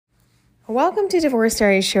Welcome to Divorce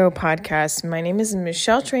Diaries Show podcast. My name is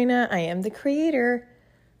Michelle Trina. I am the creator,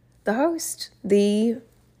 the host, the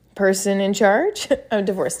person in charge of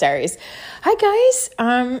Divorce Diaries. Hi guys.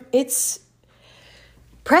 It's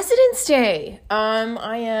President's Day.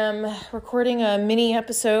 I am recording a mini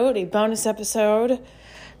episode, a bonus episode.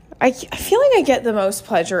 I feel like I get the most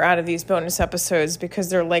pleasure out of these bonus episodes because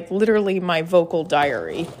they're like literally my vocal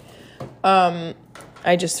diary.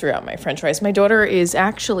 I just threw out my french fries. My daughter is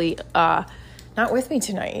actually not with me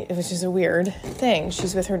tonight, which is a weird thing.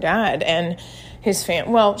 She's with her dad and his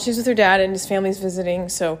she's with her dad and his family's visiting.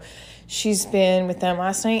 So she's been with them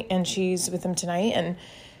last night and she's with them tonight.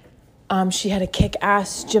 And she had a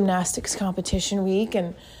kick-ass gymnastics competition week.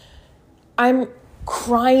 And I'm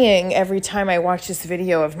crying every time I watch this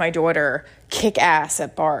video of my daughter kick ass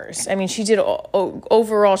at bars. I mean, she did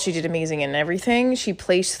overall, she did amazing in everything. She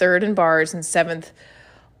placed third in bars and seventh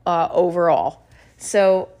overall.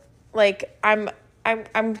 So like I'm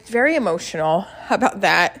very emotional about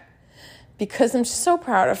that because I'm just so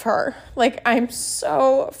proud of her. Like I'm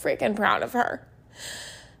so freaking proud of her.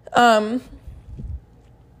 And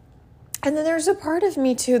then there's a part of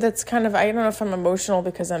me too that's kind of, I don't know if I'm emotional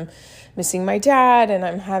because I'm missing my dad and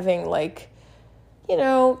I'm having like,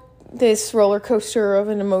 this roller coaster of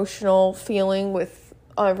an emotional feeling with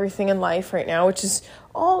everything in life right now, which is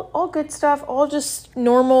all good stuff, all just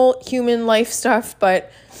normal human life stuff. But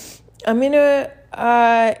I'm gonna,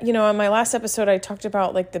 on my last episode, I talked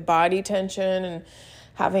about like the body tension and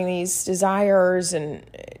having these desires and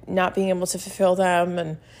not being able to fulfill them.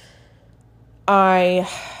 And I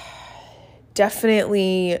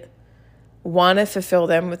definitely want to fulfill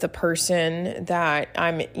them with the person that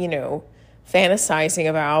I'm, fantasizing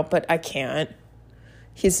about, but I can't.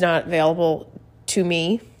 He's not available to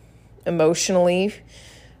me emotionally.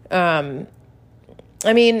 Emotionally,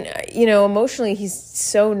 he's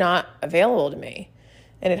so not available to me,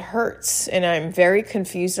 and it hurts. And I'm very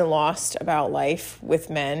confused and lost about life with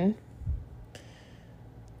men.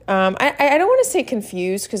 I don't want to say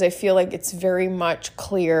confused because I feel like it's very much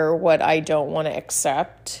clear what I don't want to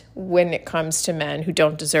accept when it comes to men who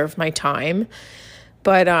don't deserve my time.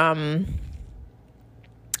 But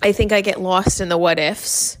I think I get lost in the what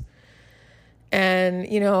ifs. And,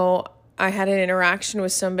 I had an interaction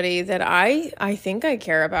with somebody that I think I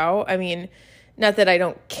care about. I mean, not that I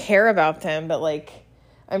don't care about them, but like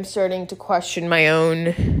I'm starting to question my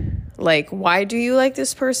own, like, why do you like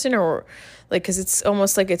this person? Or like, because it's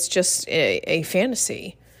almost like it's just a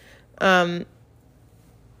fantasy. When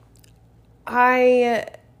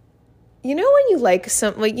you like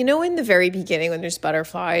in the very beginning when there's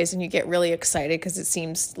butterflies and you get really excited because it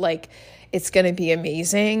seems like it's going to be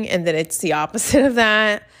amazing, and then it's the opposite of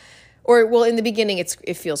that. Or, well, in the beginning,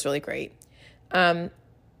 it feels really great. I'm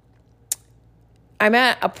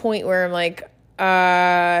at a point where I'm like,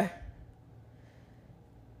 how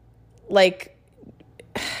do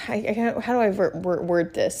I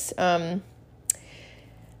word this? I'm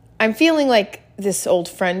feeling like this old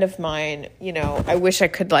friend of mine, I wish I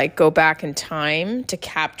could like go back in time to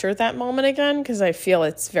capture that moment again, because I feel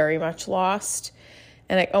it's very much lost.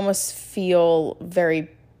 And I almost feel very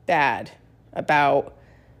bad about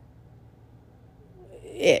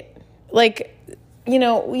it. Like, when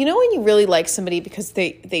you really like somebody because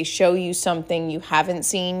they show you something you haven't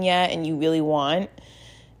seen yet and you really want,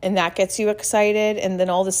 and that gets you excited, and then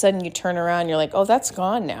all of a sudden you turn around and you're like, oh, that's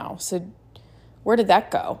gone now. So where did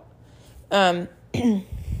that go? I'm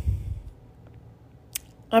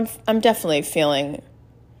definitely feeling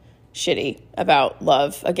shitty about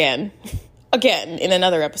love again. Again, in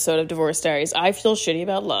another episode of Divorce Diaries, I feel shitty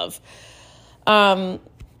about love. I'm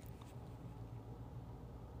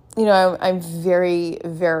very,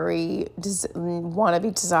 very want to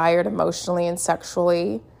be desired emotionally and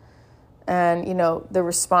sexually. And, the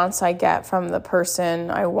response I get from the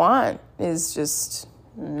person I want is just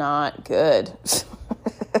not good.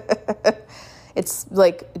 It's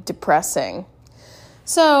like depressing.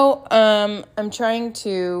 So, I'm trying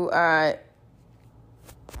to,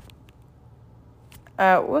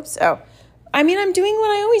 I'm doing what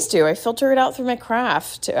I always do. I filter it out through my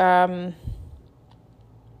craft. And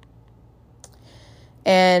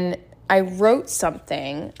I wrote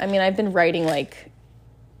something. I've been writing like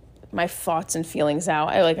my thoughts and feelings out.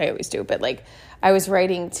 I always do, but like I was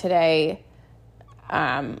writing today.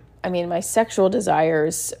 My sexual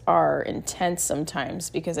desires are intense sometimes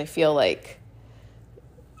because I feel like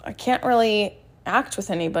I can't really act with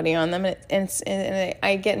anybody on them. And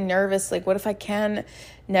I get nervous. Like, what if I can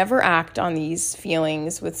never act on these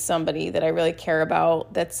feelings with somebody that I really care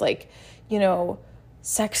about? That's like,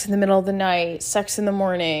 sex in the middle of the night, sex in the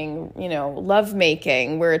morning, love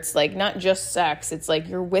making, where it's like not just sex, it's like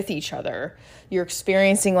you're with each other, you're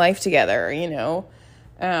experiencing life together,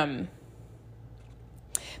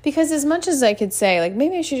 because as much as I could say, like,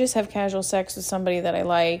 maybe I should just have casual sex with somebody that I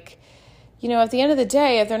like, at the end of the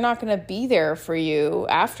day, if they're not going to be there for you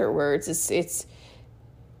afterwards, it's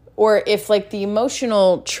or if like the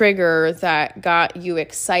emotional trigger that got you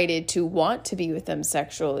excited to want to be with them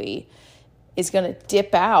sexually is going to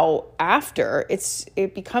dip out after,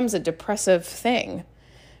 it becomes a depressive thing,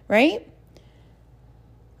 right?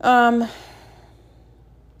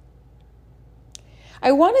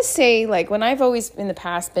 I want to say, like, when I've always in the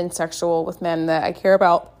past been sexual with men that I care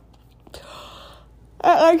about,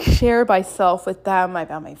 I share myself with them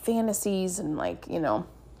about my fantasies and, like,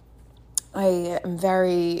 I am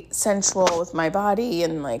very sensual with my body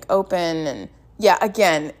and, like, open. And yeah,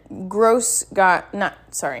 again, let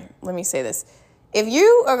me say this. If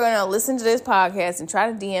you are going to listen to this podcast and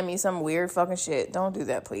try to DM me some weird fucking shit, don't do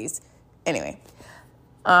that, please. Anyway,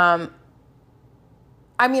 I'm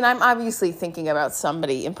obviously thinking about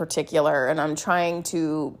somebody in particular, and I'm trying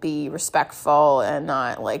to be respectful and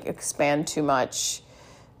not, like, expand too much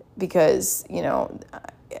because,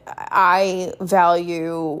 I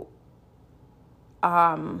value,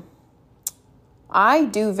 I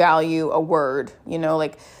do value a word,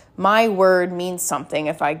 like, my word means something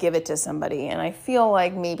if I give it to somebody, and I feel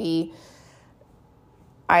like maybe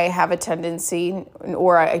I have a tendency,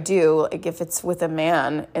 or I do, like, if it's with a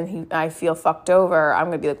man and I feel fucked over, I'm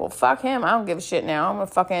going to be like, well, fuck him. I don't give a shit now. I'm going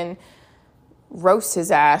to fucking roast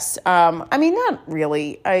his ass. Not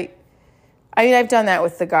really. I've done that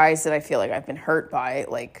with the guys that I feel like I've been hurt by,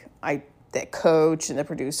 like the coach and the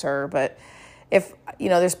producer. But if,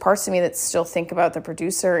 there's parts of me that still think about the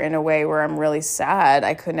producer in a way where I'm really sad,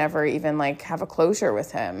 I could never even, like, have a closure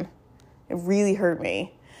with him. It really hurt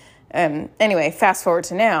me. Anyway, fast forward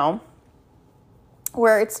to now,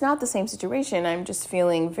 where it's not the same situation. I'm just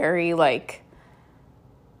feeling very, like,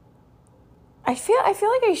 I feel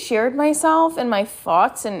like I shared myself and my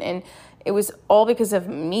thoughts, and it was all because of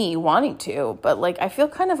me wanting to. But, like, I feel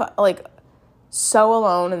kind of, like, so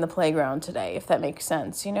alone in the playground today, if that makes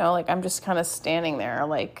sense. Like, I'm just kind of standing there,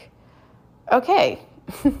 like, okay,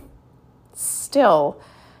 still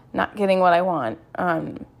not getting what I want.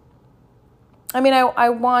 I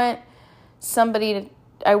want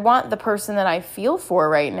I want the person that I feel for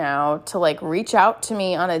right now to, like, reach out to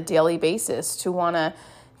me on a daily basis, to want to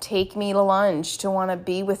take me to lunch, to want to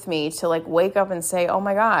be with me, to, like, wake up and say, oh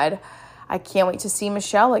my God, I can't wait to see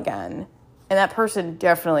Michelle again. And that person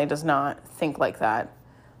definitely does not think like that.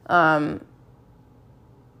 I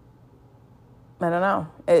don't know.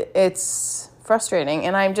 It's frustrating,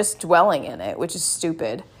 and I'm just dwelling in it, which is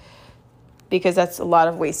stupid because that's a lot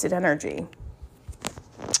of wasted energy.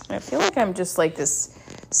 I feel like I'm just like this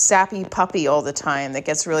sappy puppy all the time that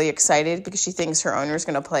gets really excited because she thinks her owner's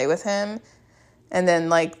going to play with him. And then,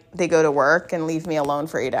 like, they go to work and leave me alone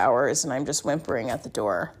for 8 hours, and I'm just whimpering at the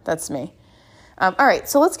door. That's me. All right,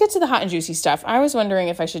 so let's get to the hot and juicy stuff. I was wondering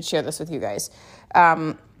if I should share this with you guys.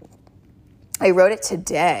 I wrote it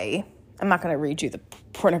today. I'm not going to read you the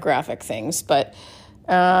pornographic things, but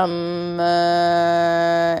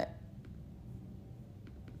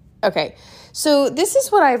okay. So this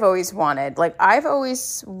is what I've always wanted. Like, I've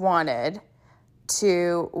always wanted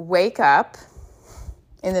to wake up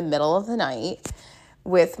in the middle of the night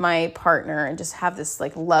with my partner and just have this,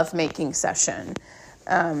 like, lovemaking session.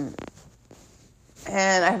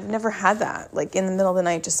 And I've never had that, like, in the middle of the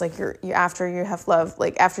night, just like you're after you have love,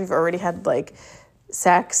 like after you've already had, like,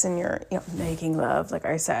 sex and you're, making love, like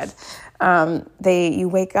I said, you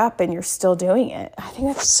wake up and you're still doing it. I think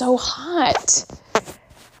that's so hot.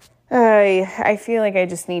 I feel like I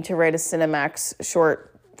just need to write a Cinemax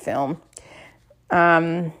short film.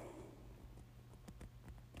 Like,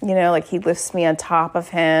 he lifts me on top of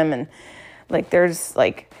him, and, like, there's,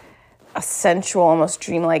 like, a sensual, almost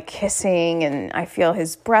dreamlike kissing, and I feel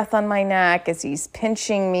his breath on my neck as he's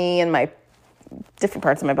pinching me and my different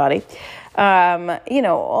parts of my body.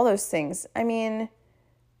 All those things. And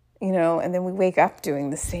then we wake up doing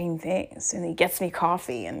the same things, and he gets me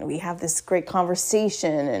coffee, and we have this great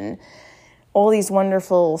conversation and all these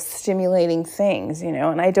wonderful, stimulating things,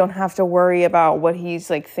 and I don't have to worry about what he's,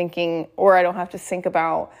 like, thinking, or I don't have to think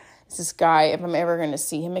about, is this guy, if I'm ever going to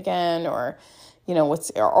see him again, or,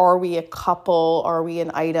 are we a couple? Are we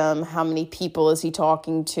an item? How many people is he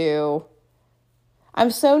talking to?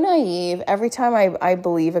 I'm so naive. Every time I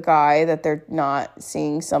believe a guy that they're not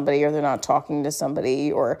seeing somebody, or they're not talking to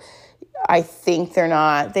somebody, or I think they're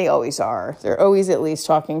not, they always are. They're always at least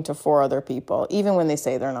talking to 4 other people, even when they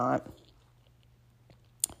say they're not.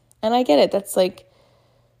 And I get it.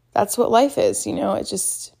 That's what life is, you know. It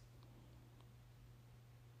just,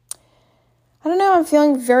 I don't know. I'm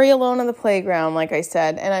feeling very alone on the playground, like I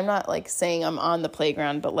said. And I'm not like saying I'm on the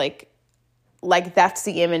playground, but like that's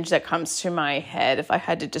the image that comes to my head if I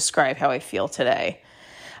had to describe how I feel today.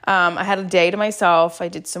 I had a day to myself. I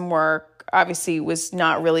did some work. Obviously, it was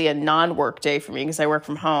not really a non-work day for me because I work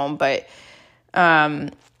from home, but I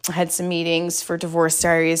had some meetings for Divorce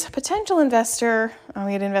Diaries, potential investor.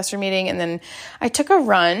 We had an investor meeting, and then I took a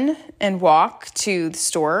run and walk to the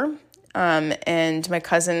store, and my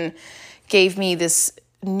cousin gave me this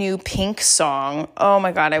new Pink song. Oh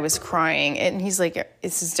my God, I was crying. And he's like,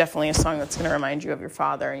 this is definitely a song that's going to remind you of your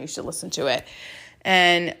father and you should listen to it.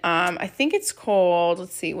 And I think it's called,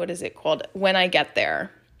 let's see, what is it called? When I Get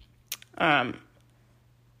There.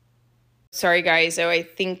 Sorry guys, so I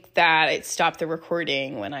think that it stopped the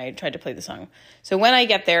recording when I tried to play the song. So When I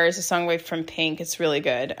Get There is a song from Pink. It's really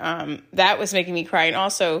good. That was making me cry. And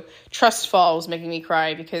also Trust Fall was making me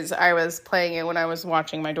cry because I was playing it when I was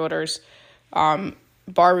watching my daughter's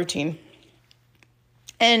bar routine.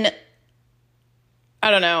 And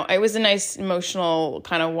I don't know, it was a nice emotional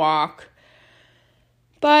kind of walk.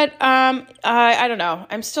 But I don't know.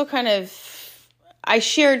 I'm still I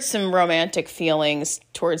shared some romantic feelings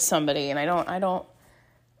towards somebody, and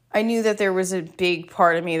I knew that there was a big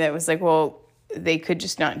part of me that was like, well, they could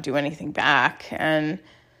just not do anything back. And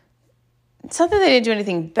it's not that they didn't do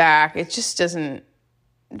anything back. It just doesn't,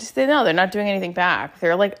 they're not doing anything back.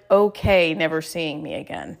 They're like, okay, never seeing me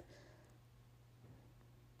again.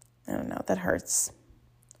 I don't know. That hurts.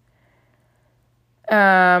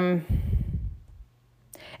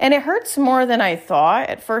 And it hurts more than I thought.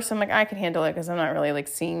 At first, I'm like, I can handle it because I'm not really like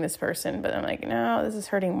seeing this person. But I'm like, no, this is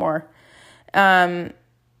hurting more. I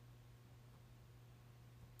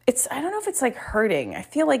don't know if it's like hurting. I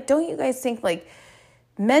feel like, don't you guys think like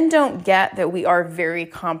men don't get that we are very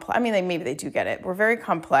complex? I mean, maybe they do get it. We're very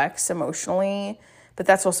complex emotionally, but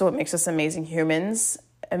that's also what makes us amazing humans.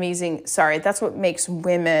 That's what makes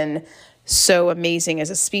women so amazing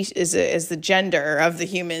as a species, as the gender of the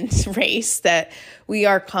human race, that we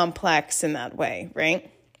are complex in that way, right?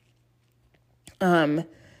 We're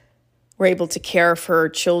able to care for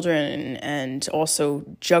children and also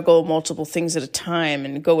juggle multiple things at a time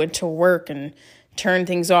and go into work and turn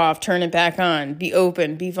things off, turn it back on, be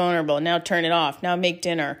open, be vulnerable, now turn it off, now make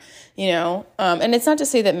dinner, you know? And it's not to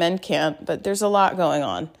say that men can't, but there's a lot going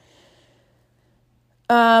on.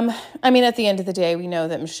 I mean, at the end of the day, we know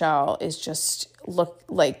that Michelle is just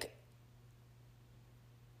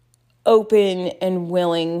open and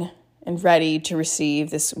willing and ready to receive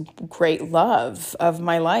this great love of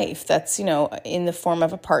my life. That's, you know, in the form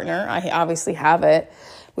of a partner. I obviously have it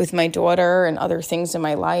with my daughter and other things in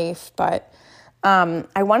my life. But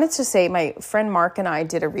I wanted to say my friend Mark and I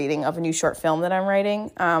did a reading of a new short film that I'm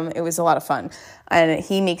writing. It was a lot of fun. And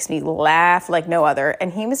he makes me laugh like no other.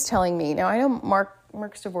 And he was telling me, now I know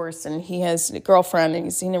Mark's divorced and he has a girlfriend and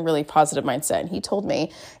he's in a really positive mindset. And he told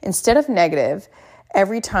me, instead of negative,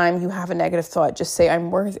 every time you have a negative thought, just say, I'm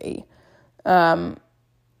worthy. And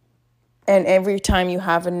every time you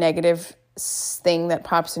have a negative thing that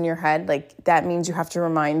pops in your head, like that means you have to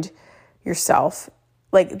remind yourself,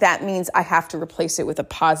 like that means I have to replace it with a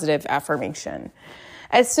positive affirmation.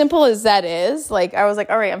 As simple as that is, like, I was like,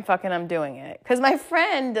 all right, I'm doing it. Because my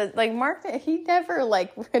friend, like Mark, he never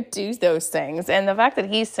like would do those things. And the fact that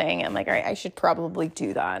he's saying it, I'm like, all right, I should probably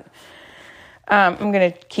do that. I'm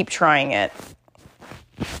going to keep trying it.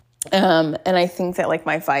 And I think that like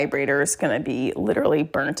my vibrator is going to be literally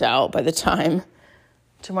burnt out by the time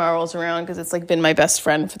tomorrow rolls around, because it's like been my best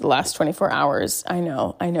friend for the last 24 hours. I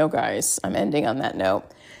know, guys. I'm ending on that note.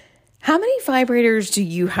 How many vibrators do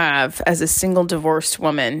you have as a single divorced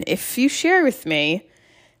woman? If you share with me,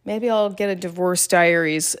 maybe I'll get a Divorce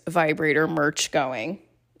Diaries vibrator merch going.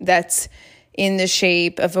 That's in the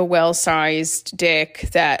shape of a well-sized dick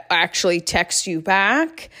that actually texts you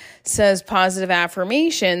back, says positive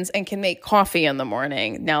affirmations, and can make coffee in the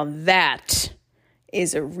morning. Now that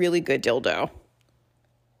is a really good dildo.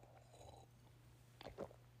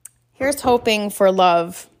 Here's hoping for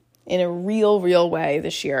love in a real way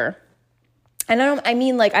this year. And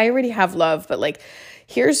I already have love, but like,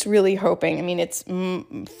 here's really hoping. I mean, it's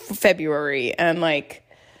February, and like,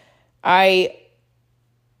 I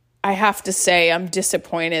have to say I'm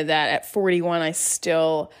disappointed that at 41, I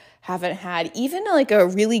still haven't had even like a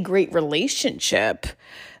really great relationship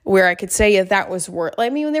where I could say, yeah, that was worth, I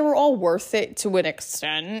mean, they were all worth it to an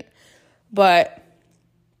extent, but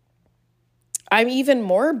I'm even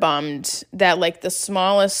more bummed that like the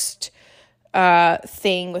smallest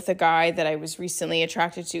thing with a guy that I was recently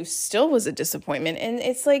attracted to still was a disappointment. And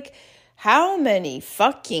it's like, how many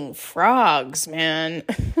fucking frogs, man?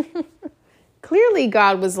 Clearly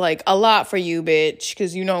God was like, a lot for you, bitch,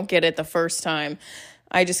 because you don't get it the first time.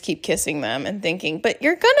 I just keep kissing them and thinking, but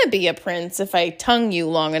you're gonna be a prince if I tongue you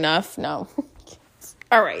long enough. No.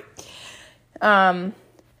 All right.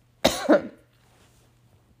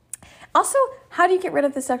 Also, how do you get rid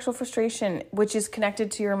of the sexual frustration, which is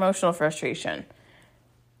connected to your emotional frustration?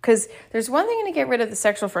 Because there's one thing to get rid of the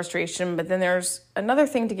sexual frustration, but then there's another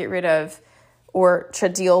thing to get rid of or to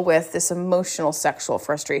deal with this emotional sexual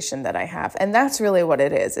frustration that I have. And that's really what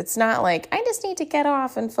it is. It's not like, I just need to get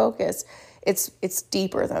off and focus. It's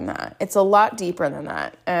deeper than that. It's a lot deeper than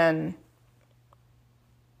that. And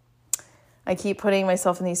I keep putting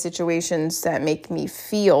myself in these situations that make me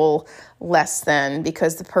feel less than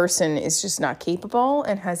because the person is just not capable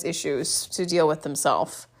and has issues to deal with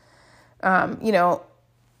themselves.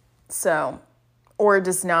 So, or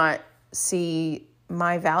does not see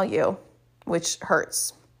my value, which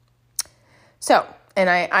hurts. So, and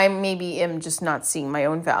I maybe am just not seeing my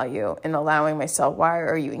own value and allowing myself, why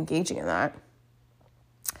are you engaging in that?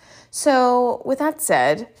 So with that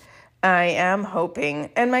said, I am hoping,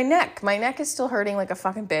 and my neck is still hurting like a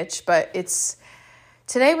fucking bitch, but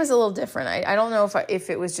today was a little different. I don't know if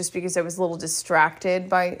it was just because I was a little distracted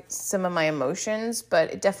by some of my emotions,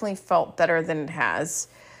 but it definitely felt better than it has,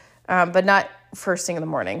 but not first thing in the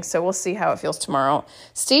morning. So we'll see how it feels tomorrow.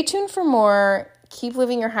 Stay tuned for more. Keep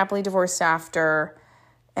living your happily divorced after,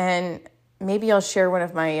 and maybe I'll share one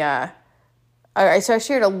of my, so I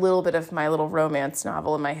shared a little bit of my little romance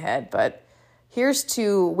novel in my head, but here's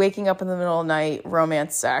to waking up in the middle of the night,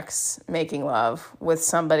 romance sex, making love with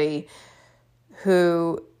somebody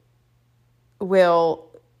who will,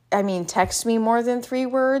 text me more than 3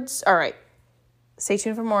 words. All right. Stay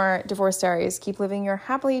tuned for more Divorce Diaries. Keep living your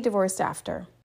happily divorced after.